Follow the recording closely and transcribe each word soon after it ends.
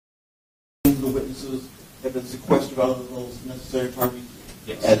the witnesses have been sequestered out of those necessary parties?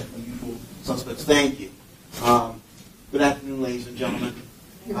 Yes. As usual suspects. Thank you. Good afternoon, ladies and gentlemen.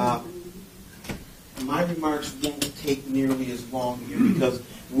 My remarks won't take nearly as long here because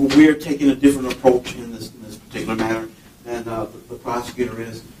we're taking a different approach in this particular matter than the prosecutor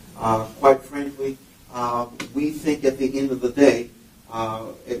is. Quite frankly, we think at the end of the day,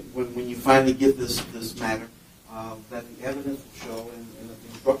 when you finally get this matter, that the evidence will show and that the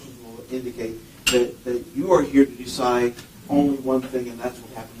instructions will indicate that you are here to decide only one thing, and that's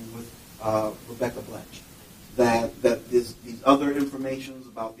what happened with Rebecca Bletch. That these other informations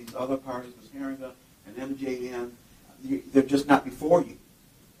about these other parties, Ms. Herringa and MJN, they're just not before you.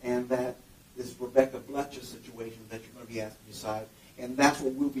 And that this Rebecca Bletch's situation that you're going to be asked to decide, and that's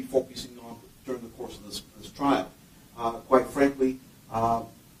what we'll be focusing on during the course of this trial. Quite frankly,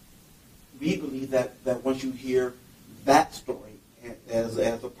 we believe that once you hear that story as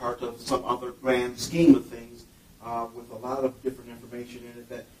a part of some other grand scheme of things, with a lot of different information in it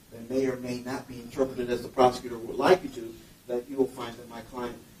that may or may not be interpreted as the prosecutor would like you to, that you will find that my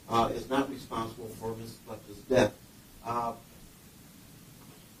client is not responsible for Ms. Bletch's death.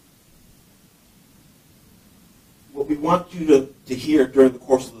 What we want you to hear during the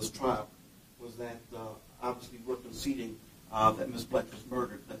course of this trial was that obviously we're conceding that Ms. Bletch was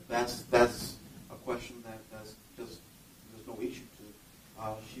murdered. That's a question that's just there's no issue to.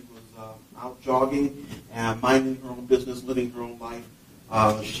 She was out jogging and minding her own business, living her own life.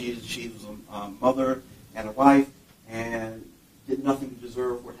 She was a mother and a wife and did nothing to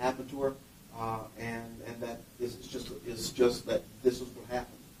deserve what happened to her. And that it's just that this is what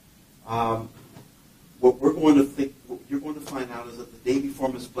happened. What you're going to find out is that the day before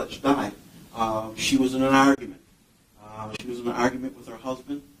Ms. Bletch died, she was in an argument. She was in an argument with her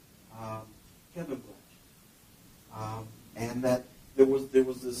husband, Kevin Bletch, and that there was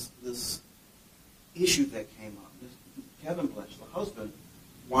this issue that came up. Kevin Bletch, the husband,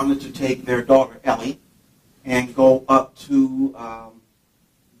 wanted to take their daughter Ellie and go up to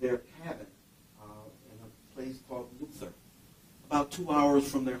their cabin in a place called Luther, about 2 hours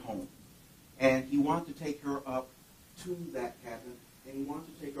from their home. And he wanted to take her up to that cabin, and he wanted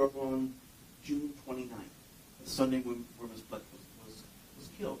to take her up on June 29th, the Sunday when Ms. Bletch was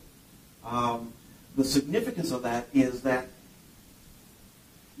killed. The significance of that is that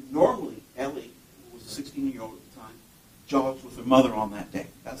normally Ellie, who was a 16-year-old at the time, jogs with her mother on that day.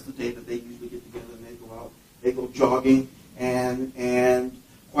 That's the day that they usually get together and they go out, they go jogging, and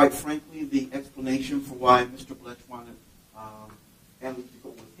quite frankly, the explanation for why Mr. Bletch wanted Ellie to go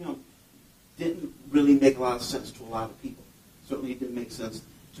with him didn't really make a lot of sense to a lot of people. Certainly it didn't make sense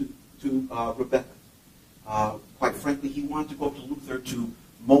to Rebecca. Quite frankly, he wanted to go up to Luther to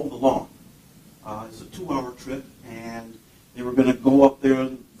mow the lawn. It's a 2-hour trip, and they were going to go up there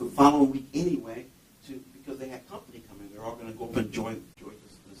the following week anyway because they had company coming. They're all going to go up and enjoy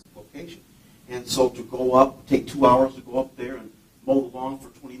this location. And so to go up, take 2 hours to go up there and mow the lawn for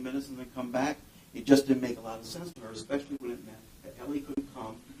 20 minutes and then come back, it just didn't make a lot of sense to her, especially when it meant that Ellie couldn't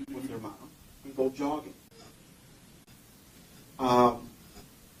come with her mom and go jogging.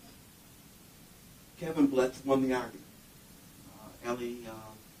 Kevin Bletch won the argument. Ellie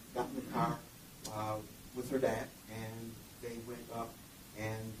got in the car with her dad, and they went up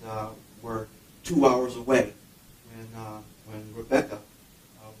and were 2 hours away when Rebecca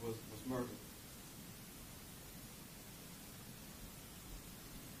was murdered.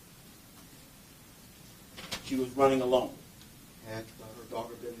 She was running alone. Had her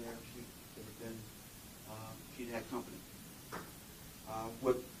daughter been there, she'd had company.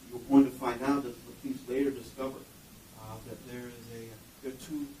 What you're going to find out is the police later discovered that there are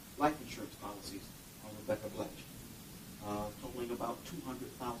 2 life insurance policies on Rebecca Bletch, totaling about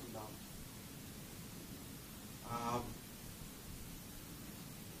 $200,000.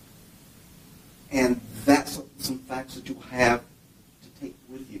 And that's some facts that you have to take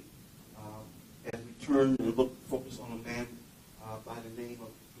with you as we turn and focus on a man by the name of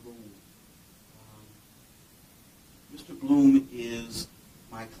Bloom. Mr. Bloom is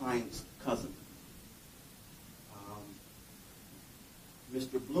my client's cousin.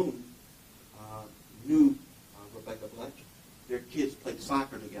 Mr. Bloom knew Rebecca Bletch. Their kids played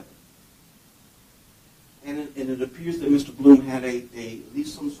soccer together. And it appears that Mr. Bloom had at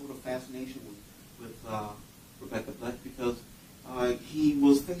least some sort of fascination with Rebecca Bletch because he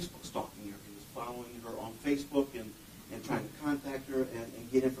was Facebook stalking her. He was following her on Facebook and trying to contact her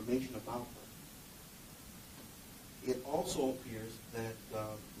and get information about her. It also appears that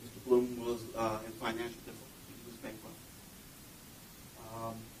Mr. Bloom was in financial difficulty. He was bankrupt.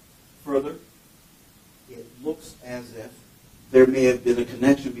 Further, it looks as if there may have been a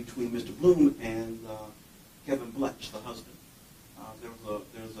connection between Mr. Bloom and Kevin Bletch, the husband.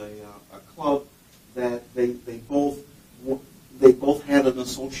 There's a club that they both had an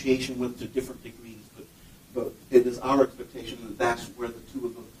association with to different degrees, but it is our expectation that that's where the two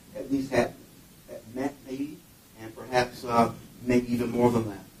of them at least had met, maybe, and perhaps maybe even more than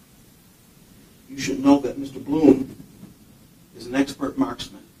that. You should know that Mr. Bloom is an expert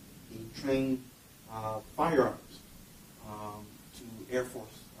marksman. He trained firearms to Air Force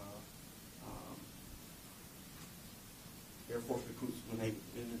recruits when they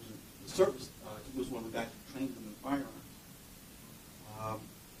went into the service. He was one of the guys who trained them in firearms.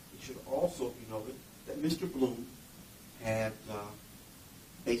 It should also be noted that Mr. Bloom had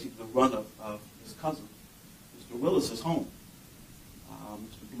basically the run of his cousin, Mr. Willis's home.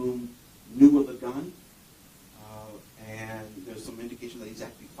 Mr. Bloom knew of the gun, and there's some indication that he's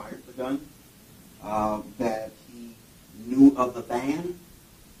actually fired the gun, that he knew of the van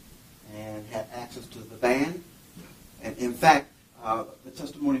and had access to the van. And in fact, the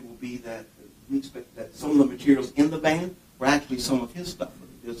testimony will be that we expect that some of the materials in the van were actually some of his stuff.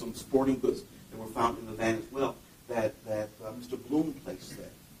 There's some sporting goods that were found in the van as well that Mr. Bloom placed there.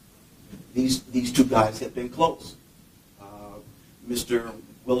 These two guys had been close. Mr.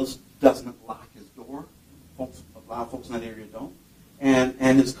 Willis doesn't lock his door. A lot of folks in that area don't.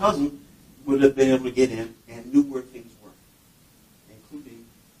 And his cousin would have been able to get in and knew where things were, including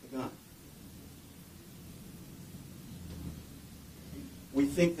the gun. We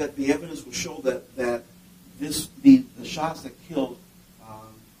think that the evidence will show that the shots that killed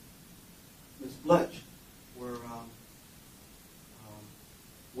Ms. Bletch were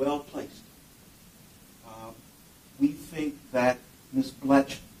well placed. We think that Ms.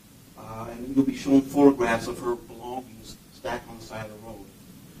 Bletch, and you'll be shown photographs of her belongings stacked on the side of the road.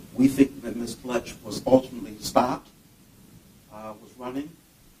 We think that Ms. Bletch was ultimately stopped, was running,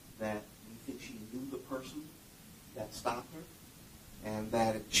 that we think she knew the person that stopped her, and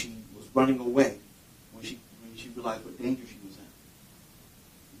that she was running away when she realized what danger she was in.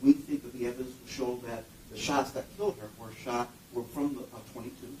 We think that the evidence will show that the shots that killed her were from a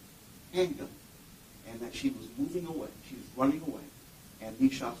 .22 handgun, and that she was moving away, she was running away, and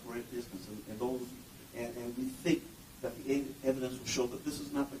these shots were at distance. And we think that the evidence will show that this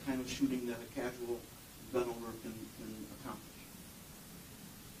is not the kind of shooting that a casual gun owner can accomplish.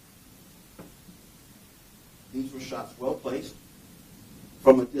 These were shots well placed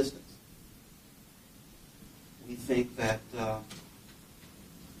from a distance. We think that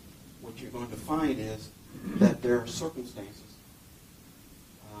what you're going to find is that there are circumstances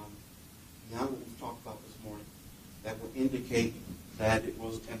beyond what we've talked about this morning that would indicate that it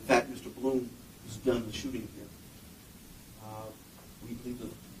was, in fact, Mr. Bloom who's done the shooting here. We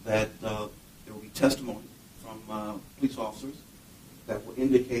believe that there will be testimony from police officers that will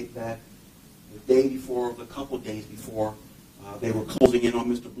indicate that the day before, the couple of days before, they were closing in on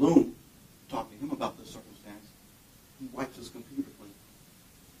Mr. Bloom, talking to him about this circumstance. He wipes his computer clean.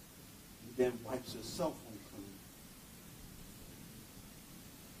 He then wipes his cell phone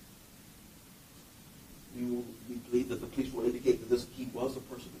clean. We believe that the police will indicate that he was a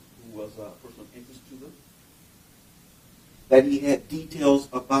person who was a person of interest to them. That he had details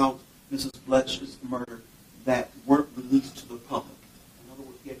about Mrs. Bletch's murder that weren't released to the public. In other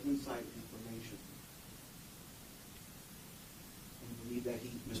words, he had inside information. We believe that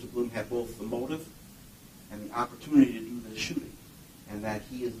Mr. Bloom had both the motive and the opportunity to do the shooting, and that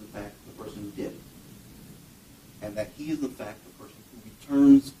he is, in fact, the person who did it. And that he is, in fact, the person who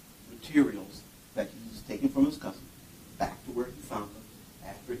returns materials that he's taken from his cousin back to where he found them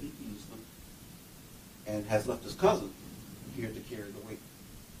after he used them, and has left his cousin here to carry the weight.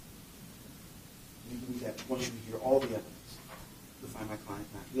 We believe that once you hear all the evidence to find my client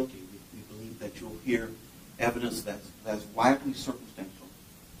not guilty, we believe that you'll hear evidence that's widely circumstantial,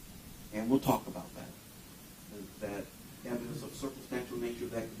 and we'll talk about that. That evidence of circumstantial nature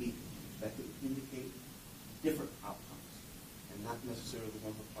that could indicate different outcomes, and not necessarily the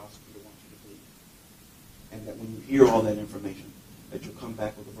one the prosecutor wants you to believe. And that when you hear all that information, that you'll come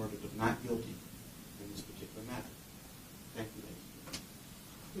back with a verdict of not guilty in this particular matter. Thank you, ladies.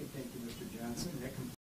 Okay, thank you, Mr. Johnson. That